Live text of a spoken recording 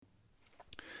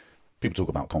People talk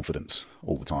about confidence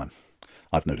all the time.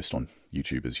 I've noticed on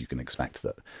YouTube, as you can expect,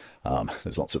 that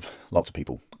there's lots of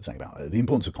people saying about the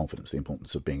importance of confidence, the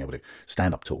importance of being able to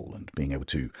stand up tall and being able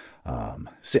to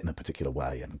sit in a particular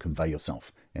way and convey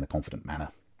yourself in a confident manner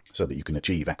so that you can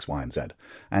achieve X, Y, and Z.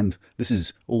 And this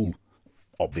is all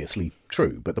obviously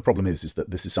true, but the problem is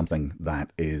that this is something that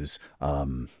is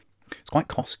it's quite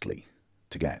costly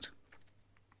to get.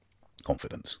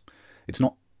 Confidence. It's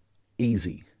not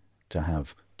easy to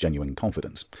have genuine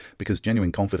confidence, because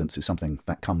genuine confidence is something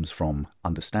that comes from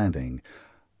understanding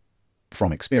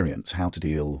from experience how to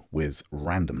deal with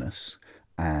randomness,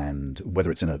 and whether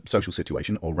it's in a social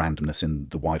situation or randomness in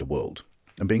the wider world,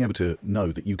 and being able to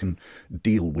know that you can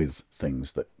deal with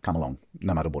things that come along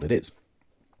no matter what it is.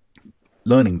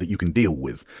 Learning that you can deal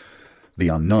with the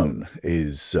unknown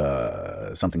is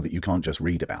something that you can't just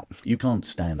read about. You can't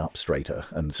stand up straighter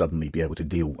and suddenly be able to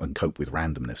deal and cope with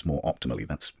randomness more optimally.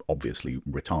 That's obviously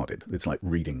retarded. It's like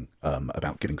reading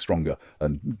about getting stronger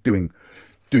and being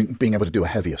able to do a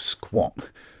heavier squat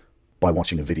by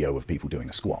watching a video of people doing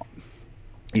a squat.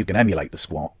 You can emulate the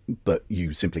squat, but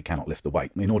you simply cannot lift the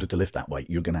weight. In order to lift that weight,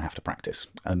 you're going to have to practice.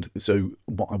 And so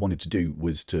what I wanted to do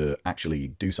was to actually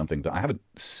do something that I haven't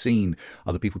seen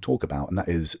other people talk about, and that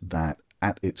is that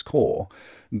at its core,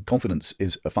 confidence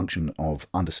is a function of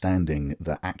understanding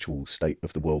the actual state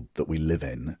of the world that we live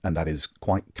in, and that is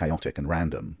quite chaotic and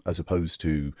random, as opposed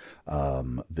to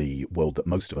the world that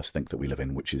most of us think that we live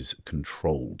in, which is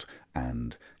controlled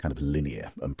and kind of linear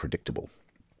and predictable.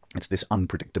 It's this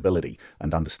unpredictability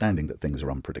and understanding that things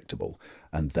are unpredictable,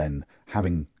 and then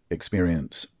having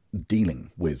experience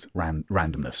dealing with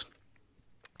randomness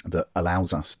that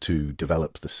allows us to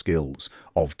develop the skills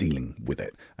of dealing with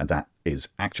it. And that is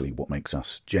actually what makes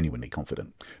us genuinely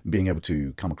confident. Being able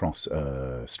to come across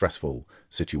a stressful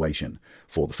situation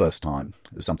for the first time,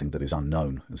 something that is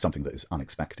unknown, something that is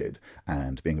unexpected,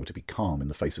 and being able to be calm in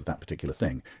the face of that particular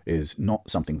thing is not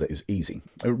something that is easy.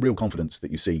 A real confidence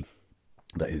that you see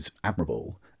that is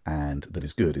admirable and that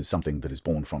is good is something that is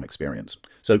born from experience.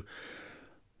 So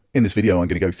in this video, I'm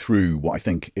going to go through what I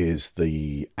think is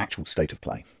the actual state of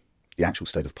play,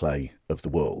 of the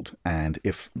world. And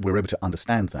if we're able to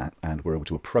understand that and we're able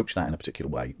to approach that in a particular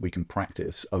way, we can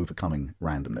practice overcoming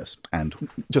randomness. And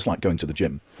just like going to the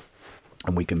gym,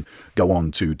 and we can go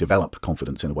on to develop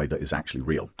confidence in a way that is actually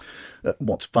real.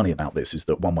 What's funny about this is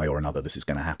that one way or another, this is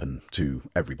going to happen to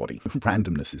everybody.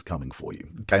 Randomness is coming for you.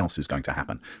 Chaos is going to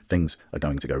happen. Things are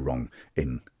going to go wrong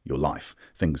in your life.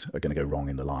 Things are going to go wrong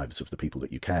in the lives of the people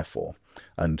that you care for.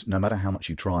 And no matter how much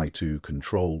you try to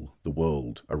control the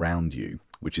world around you,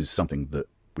 which is something that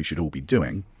we should all be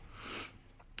doing,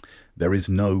 there is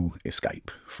no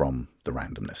escape from the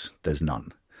randomness. There's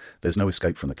none. There's no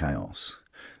escape from the chaos.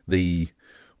 The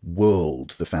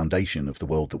world, the foundation of the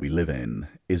world that we live in,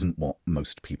 isn't what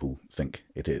most people think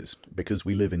it is, because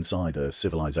we live inside a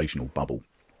civilizational bubble,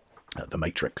 the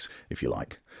matrix, if you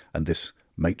like. And this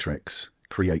matrix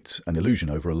creates an illusion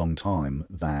over a long time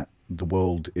that the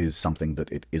world is something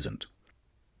that it isn't.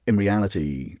 In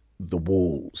reality, the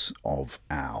walls of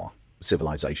our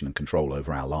civilization and control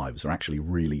over our lives are actually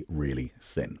really, really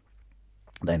thin.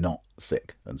 They're not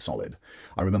thick and solid.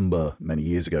 I remember many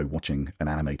years ago watching an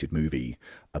animated movie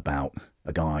about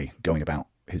a guy going about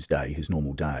his day, his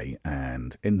normal day,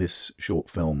 and in this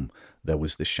short film there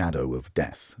was this shadow of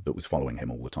death that was following him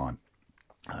all the time.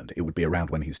 And it would be around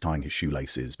when he's tying his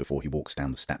shoelaces before he walks down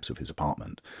the steps of his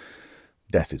apartment.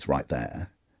 Death is right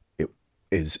there. It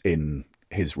is in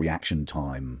his reaction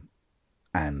time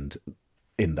and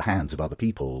in the hands of other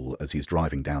people as he's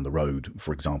driving down the road.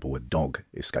 For example, a dog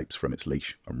escapes from its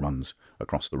leash and runs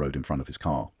across the road in front of his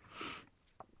car.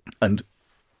 And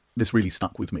this really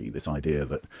stuck with me, this idea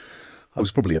that I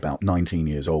was probably about 19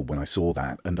 years old when I saw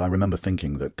that, and I remember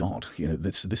thinking that, God,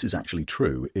 this is actually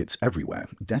true. It's everywhere.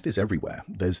 Death is everywhere.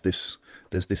 There's this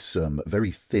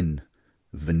very thin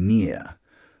veneer,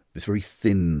 this very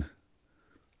thin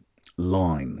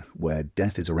line where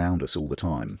death is around us all the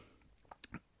time.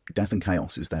 Death and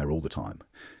chaos is there all the time.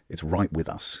 It's right with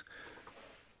us.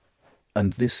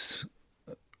 And this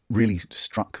really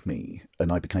struck me,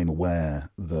 and I became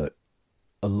aware that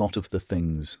a lot of the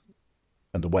things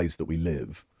and the ways that we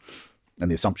live,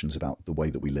 and the assumptions about the way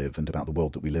that we live and about the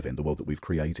world that we live in, the world that we've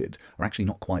created, are actually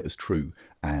not quite as true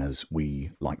as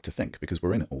we like to think, because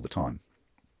we're in it all the time.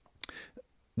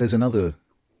 There's another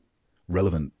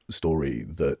relevant story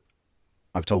that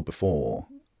I've told before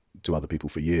to other people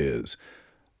for years,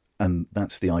 and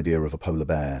that's the idea of a polar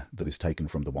bear that is taken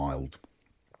from the wild.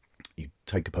 You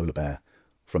take a polar bear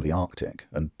from the Arctic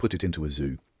and put it into a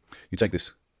zoo. You take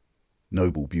this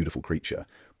noble, beautiful creature,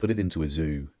 put it into a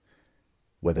zoo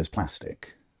where there's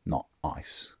plastic, not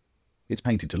ice. It's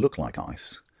painted to look like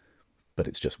ice, but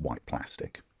it's just white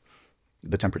plastic.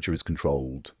 The temperature is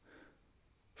controlled.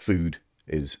 Food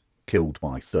is killed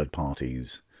by third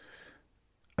parties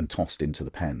and tossed into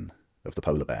the pen of the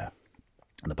polar bear.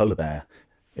 And the polar bear,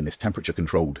 in this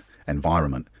temperature-controlled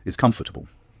environment, is comfortable.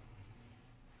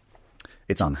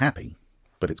 It's unhappy,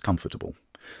 but it's comfortable.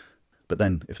 But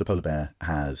then, if the polar bear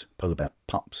has polar bear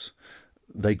pups,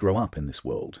 they grow up in this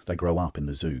world. They grow up in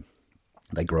the zoo.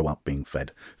 They grow up being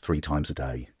fed 3 times a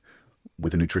day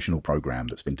with a nutritional program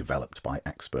that's been developed by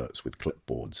experts with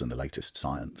clipboards and the latest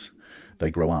science.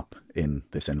 They grow up in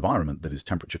this environment that is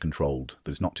temperature controlled,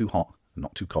 that is not too hot,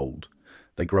 not too cold.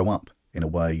 They grow up in a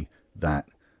way that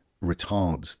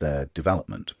retards their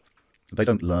development. They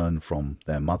don't learn from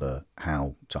their mother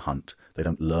how to hunt. They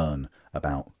don't learn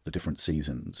about the different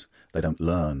seasons. They don't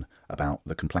learn about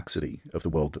the complexity of the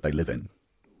world that they live in.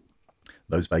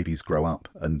 Those babies grow up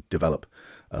and develop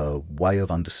a way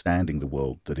of understanding the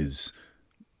world that is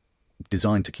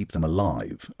designed to keep them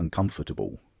alive and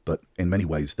comfortable, but in many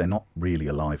ways they're not really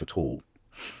alive at all.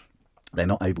 They're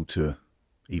not able to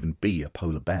even be a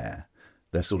polar bear.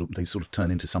 They sort of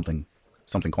turn into something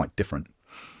quite different.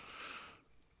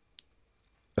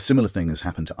 A similar thing has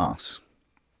happened to us.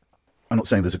 I'm not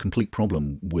saying there's a complete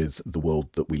problem with the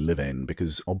world that we live in,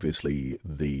 because obviously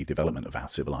the development of our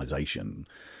civilization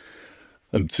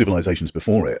and civilizations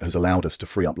before it has allowed us to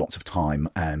free up lots of time,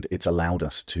 and it's allowed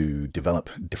us to develop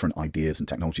different ideas and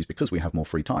technologies because we have more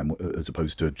free time as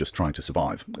opposed to just trying to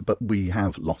survive. But we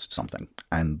have lost something,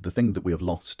 and the thing that we have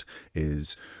lost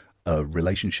is a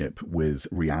relationship with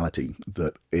reality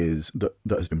that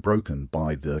has been broken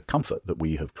by the comfort that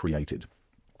we have created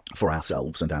for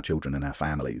ourselves and our children and our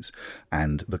families.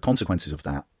 And the consequences of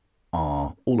that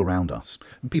are all around us.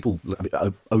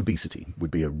 Obesity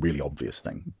would be a really obvious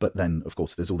thing. But then, of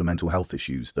course, there's all the mental health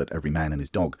issues that every man and his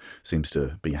dog seems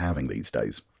to be having these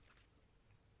days.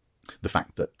 The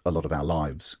fact that a lot of our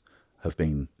lives have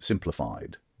been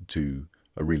simplified to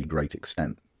a really great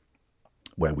extent,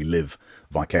 where we live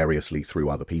vicariously through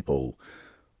other people,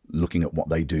 looking at what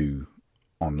they do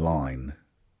online,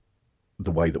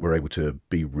 the way that we're able to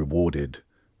be rewarded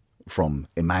from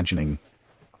imagining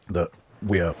that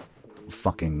we're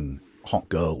fucking hot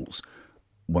girls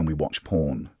when we watch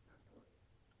porn,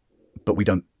 but we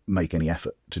don't make any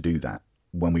effort to do that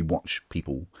when we watch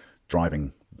people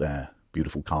driving their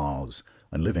beautiful cars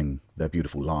and living their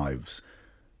beautiful lives.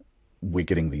 We're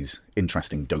getting these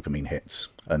interesting dopamine hits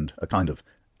and a kind of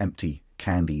empty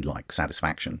candy-like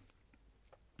satisfaction.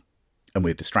 And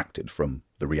we're distracted from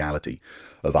the reality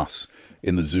of us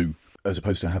in the zoo, as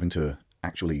opposed to having to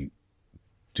actually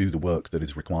do the work that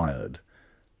is required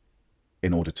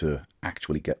in order to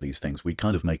actually get these things. We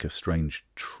kind of make a strange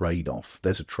trade-off.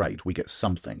 There's a trade. We get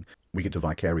something. We get to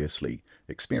vicariously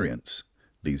experience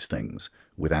these things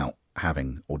without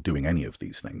having or doing any of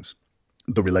these things.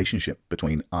 The relationship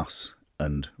between us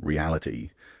and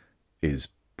reality is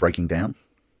breaking down.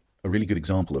 A really good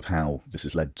example of how this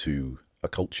has led to a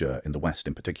culture in the West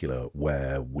in particular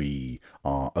where we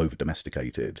are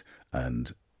over-domesticated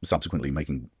and subsequently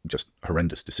making just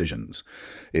horrendous decisions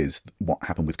is what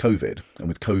happened with COVID. And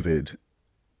with COVID,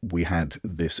 we had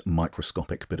this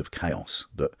microscopic bit of chaos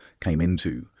that came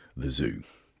into the zoo.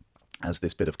 As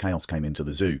this bit of chaos came into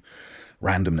the zoo,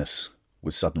 randomness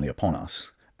was suddenly upon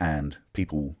us and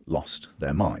people lost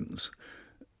their minds.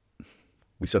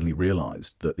 We suddenly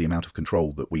realized that the amount of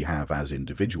control that we have as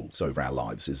individuals over our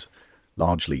lives is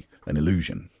largely an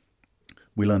illusion.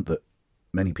 We learned that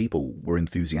many people were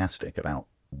enthusiastic about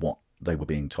what they were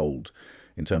being told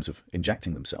in terms of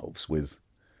injecting themselves with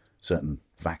certain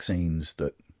vaccines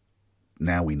that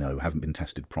now we know haven't been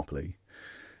tested properly,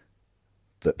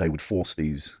 that they would force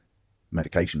these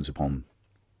medications upon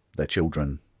their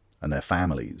children and their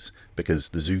families because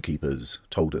the zookeepers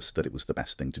told us that it was the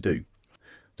best thing to do.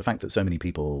 The fact that so many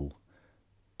people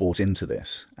bought into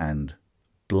this and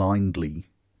blindly,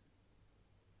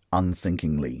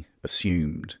 unthinkingly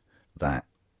assumed that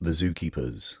the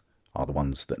zookeepers are the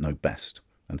ones that know best,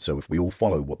 and so if we all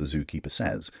follow what the zookeeper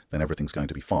says, then everything's going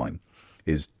to be fine,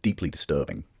 is deeply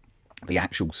disturbing. The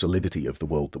actual solidity of the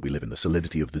world that we live in, the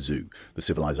solidity of the zoo, the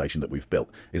civilization that we've built,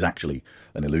 is actually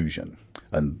an illusion,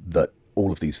 and that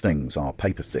all of these things are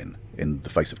paper thin in the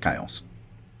face of chaos.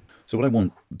 So what I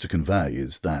want to convey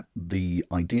is that the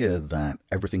idea that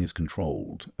everything is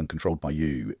controlled and controlled by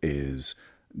you is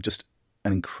just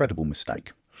an incredible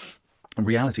mistake. And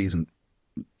reality isn't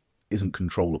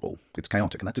controllable. It's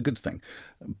chaotic, and that's a good thing.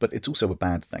 But it's also a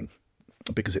bad thing,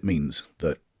 because it means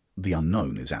that the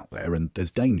unknown is out there and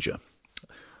there's danger.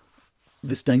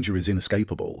 This danger is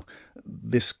inescapable.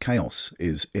 This chaos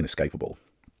is inescapable.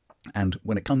 And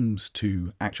when it comes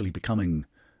to actually becoming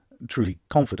truly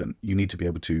confident, you need to be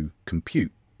able to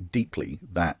compute deeply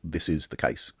that this is the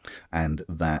case, and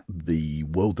that the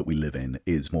world that we live in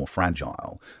is more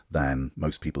fragile than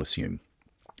most people assume.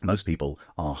 Most people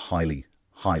are highly,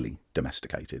 highly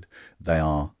domesticated. They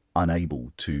are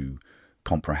unable to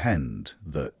comprehend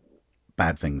that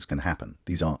bad things can happen.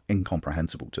 These are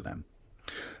incomprehensible to them.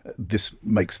 This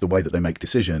makes the way that they make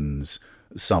decisions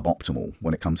suboptimal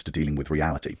when it comes to dealing with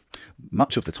reality.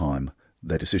 Much of the time,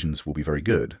 their decisions will be very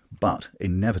good, but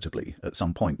inevitably, at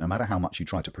some point, no matter how much you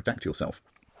try to protect yourself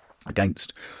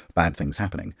against bad things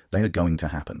happening, they are going to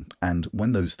happen. And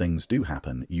when those things do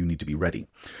happen, you need to be ready.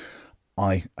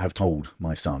 I have told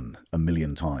my son a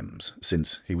million times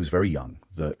since he was very young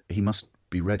that he must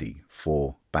be ready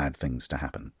for bad things to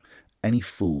happen. Any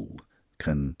fool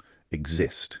can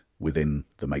exist within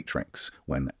the matrix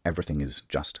when everything is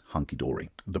just hunky-dory.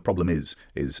 The problem is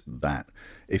that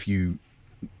if you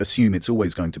assume it's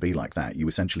always going to be like that, you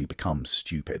essentially become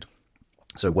stupid.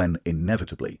 So when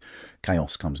inevitably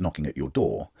chaos comes knocking at your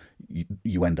door,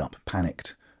 you end up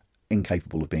panicked,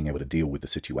 incapable of being able to deal with the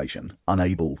situation,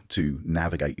 unable to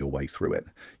navigate your way through it.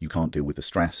 You can't deal with the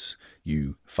stress,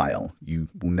 you fail. You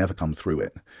will never come through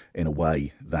it in a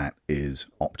way that is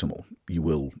optimal. You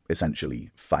will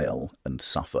essentially fail and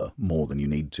suffer more than you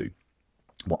need to.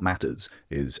 What matters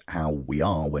is how we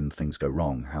are when things go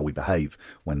wrong, how we behave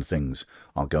when things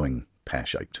are going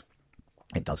pear-shaped.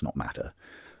 It does not matter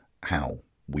how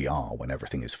we are when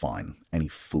everything is fine. Any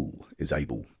fool is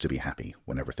able to be happy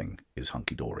when everything is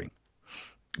hunky-dory.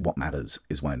 What matters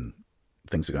is when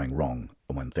things are going wrong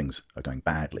and when things are going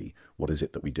badly, what is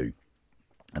it that we do?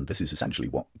 And this is essentially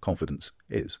what confidence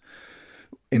is.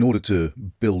 In order to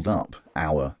build up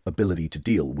our ability to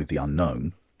deal with the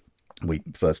unknown, we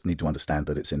first need to understand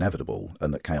that it's inevitable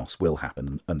and that chaos will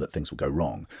happen and that things will go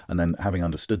wrong. And then having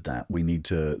understood that, we need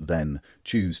to then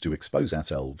choose to expose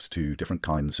ourselves to different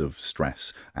kinds of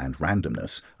stress and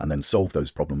randomness and then solve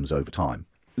those problems over time.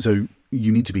 So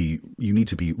you need to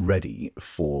be ready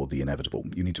for the inevitable.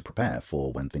 You need to prepare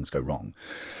for when things go wrong.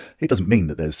 It doesn't mean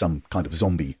that there's some kind of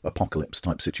zombie apocalypse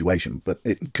type situation, but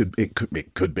it could be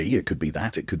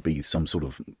that. It could be some sort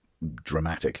of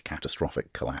dramatic,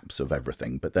 catastrophic collapse of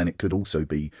everything. But then it could also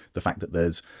be the fact that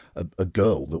there's a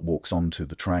girl that walks onto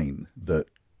the train that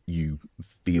you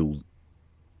feel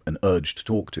an urge to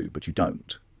talk to, but you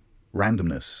don't.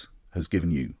 Randomness has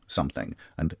given you something,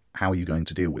 and how are you going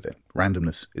to deal with it?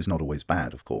 Randomness is not always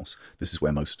bad, of course. This is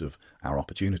where most of our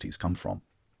opportunities come from.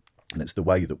 And it's the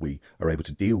way that we are able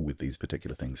to deal with these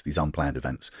particular things, these unplanned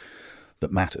events,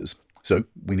 that matters. So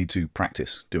we need to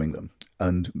practice doing them.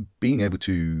 And being able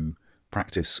to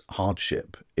practice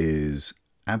hardship is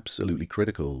absolutely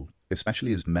critical,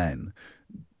 especially as men,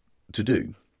 to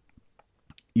do.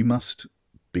 You must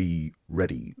be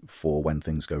ready for when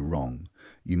things go wrong.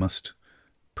 You must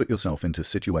put yourself into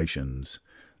situations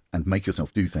and make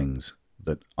yourself do things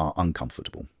that are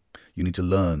uncomfortable. You need to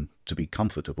learn to be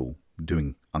comfortable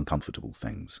doing uncomfortable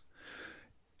things.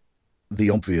 The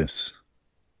obvious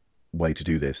way to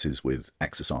do this is with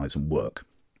exercise and work.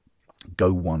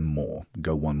 Go one more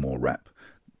rep,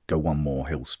 go one more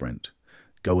hill sprint,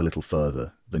 go a little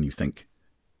further than you think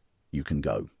you can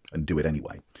go, and do it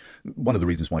anyway. One of the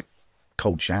reasons why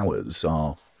cold showers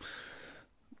are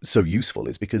so useful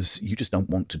is because you just don't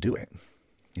want to do it.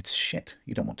 It's shit.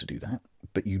 You don't want to do that,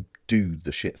 but you do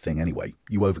the shit thing anyway.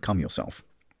 You overcome yourself.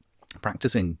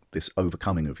 Practicing this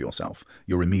overcoming of yourself,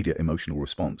 your immediate emotional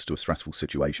response to a stressful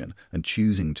situation, and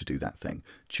choosing to do that thing,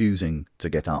 choosing to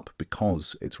get up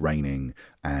because it's raining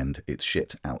and it's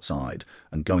shit outside,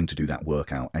 and going to do that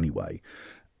workout anyway,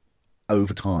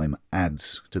 over time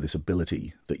adds to this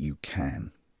ability that you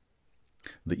can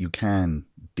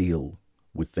deal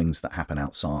with things that happen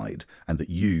outside, and that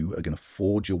you are going to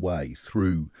forge your way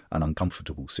through an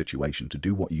uncomfortable situation to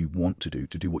do what you want to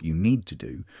do what you need to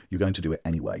do. You're going to do it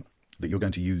anyway. That you're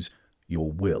going to use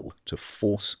your will to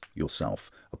force yourself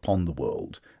upon the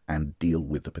world and deal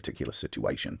with the particular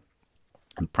situation.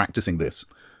 And practicing this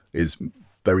is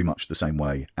very much the same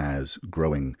way as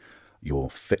growing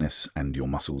your fitness and your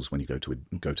muscles when you go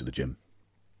to the gym.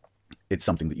 It's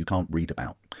something that you can't read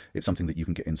about. It's something that you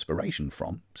can get inspiration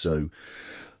from. So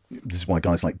this is why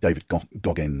guys like David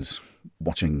Goggins,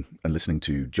 watching and listening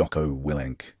to Jocko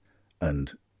Willink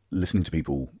and listening to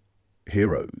people,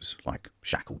 heroes like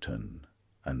Shackleton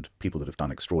and people that have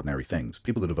done extraordinary things,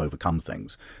 people that have overcome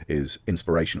things, is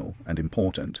inspirational and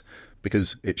important,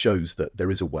 because it shows that there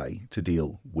is a way to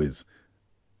deal with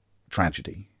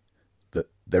tragedy, that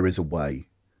there is a way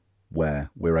where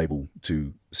we're able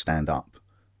to stand up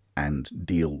and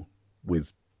deal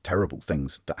with terrible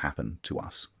things that happen to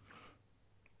us.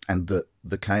 and that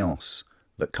the chaos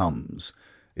that comes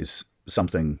is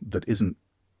something that isn't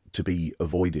to be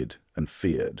avoided and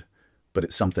feared, but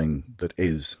it's something that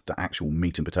is the actual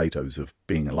meat and potatoes of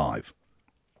being alive.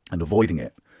 And avoiding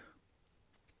it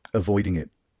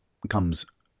comes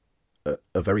at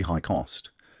a very high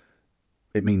cost.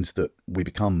 It means that we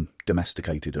become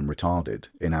domesticated and retarded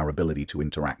in our ability to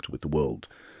interact with the world.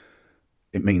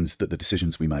 It means that the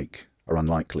decisions we make are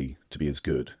unlikely to be as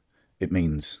good. It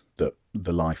means that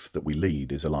the life that we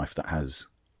lead is a life that has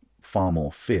far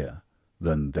more fear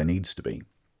than there needs to be.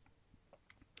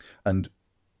 And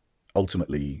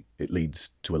ultimately, it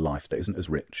leads to a life that isn't as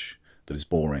rich, that is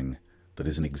boring, that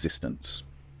is an existence.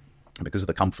 And because of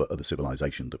the comfort of the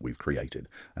civilization that we've created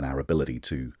and our ability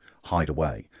to hide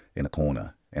away in a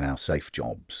corner in our safe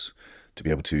jobs, to be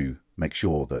able to make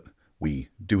sure that we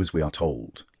do as we are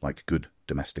told, like good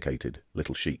domesticated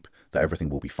little sheep, that everything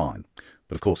will be fine.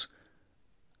 But of course,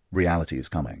 reality is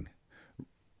coming.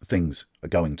 Things are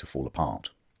going to fall apart.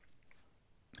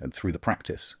 And through the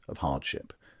practice of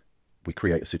hardship, we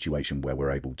create a situation where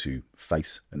we're able to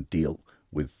face and deal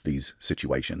with these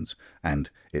situations, and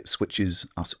it switches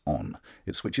us on.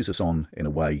 It switches us on in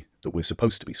a way that we're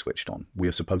supposed to be switched on.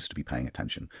 We're supposed to be paying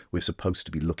attention. We're supposed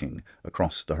to be looking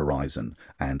across the horizon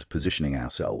and positioning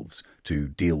ourselves to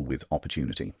deal with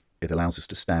opportunity. It allows us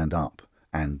to stand up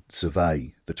and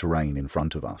survey the terrain in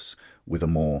front of us with a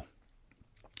more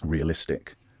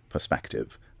realistic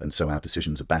perspective, and so our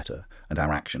decisions are better and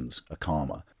our actions are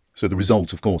calmer. So the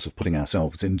result, of course, of putting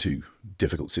ourselves into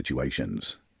difficult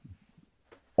situations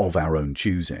of our own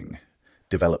choosing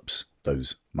develops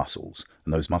those muscles,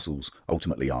 and those muscles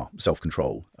ultimately are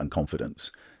self-control and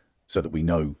confidence, so that we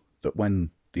know that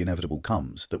when the inevitable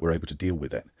comes, that we're able to deal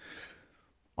with it.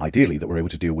 Ideally, that we're able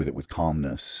to deal with it with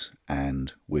calmness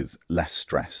and with less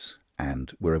stress,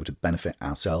 and we're able to benefit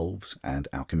ourselves and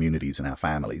our communities and our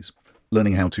families.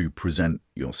 Learning how to present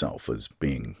yourself as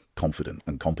being confident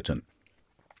and competent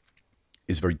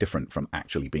is very different from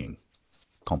actually being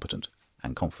competent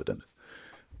and confident.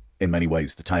 In many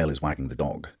ways, the tail is wagging the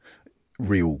dog.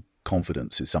 Real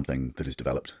confidence is something that is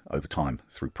developed over time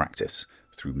through practice,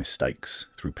 through mistakes,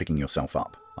 through picking yourself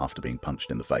up after being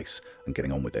punched in the face and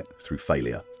getting on with it, through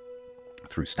failure,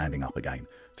 through standing up again,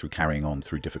 through carrying on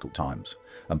through difficult times.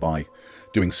 And by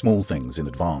doing small things in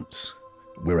advance,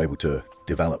 we're able to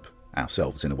develop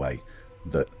ourselves in a way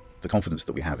that the confidence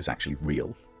that we have is actually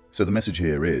real. So the message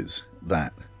here is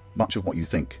that much of what you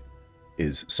think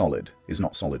is solid is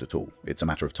not solid at all. It's a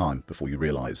matter of time before you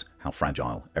realize how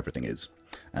fragile everything is.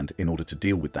 And in order to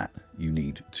deal with that, you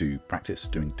need to practice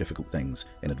doing difficult things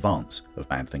in advance of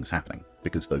bad things happening,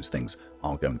 because those things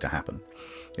are going to happen.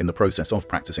 In the process of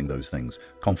practicing those things,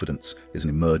 confidence is an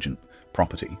emergent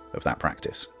property of that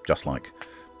practice, just like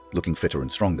looking fitter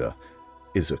and stronger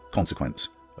is a consequence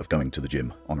of going to the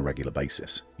gym on a regular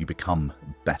basis. You become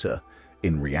better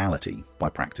in reality by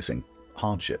practicing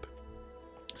hardship.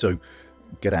 So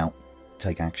get out,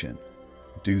 take action,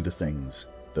 do the things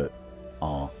that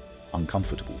are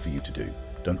uncomfortable for you to do.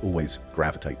 Don't always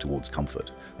gravitate towards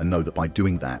comfort, and know that by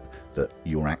doing that, that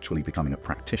you're actually becoming a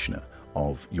practitioner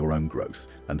of your own growth,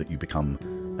 and that you become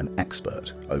an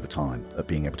expert over time at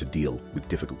being able to deal with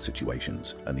difficult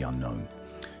situations and the unknown.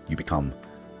 You become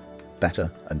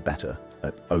better and better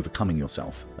at overcoming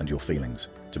yourself and your feelings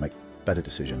to make better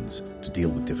decisions, to deal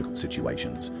with difficult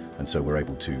situations, and so we're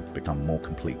able to become more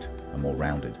complete and more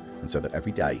rounded, and so that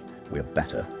every day we are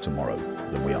better tomorrow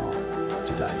than we are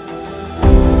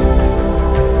today.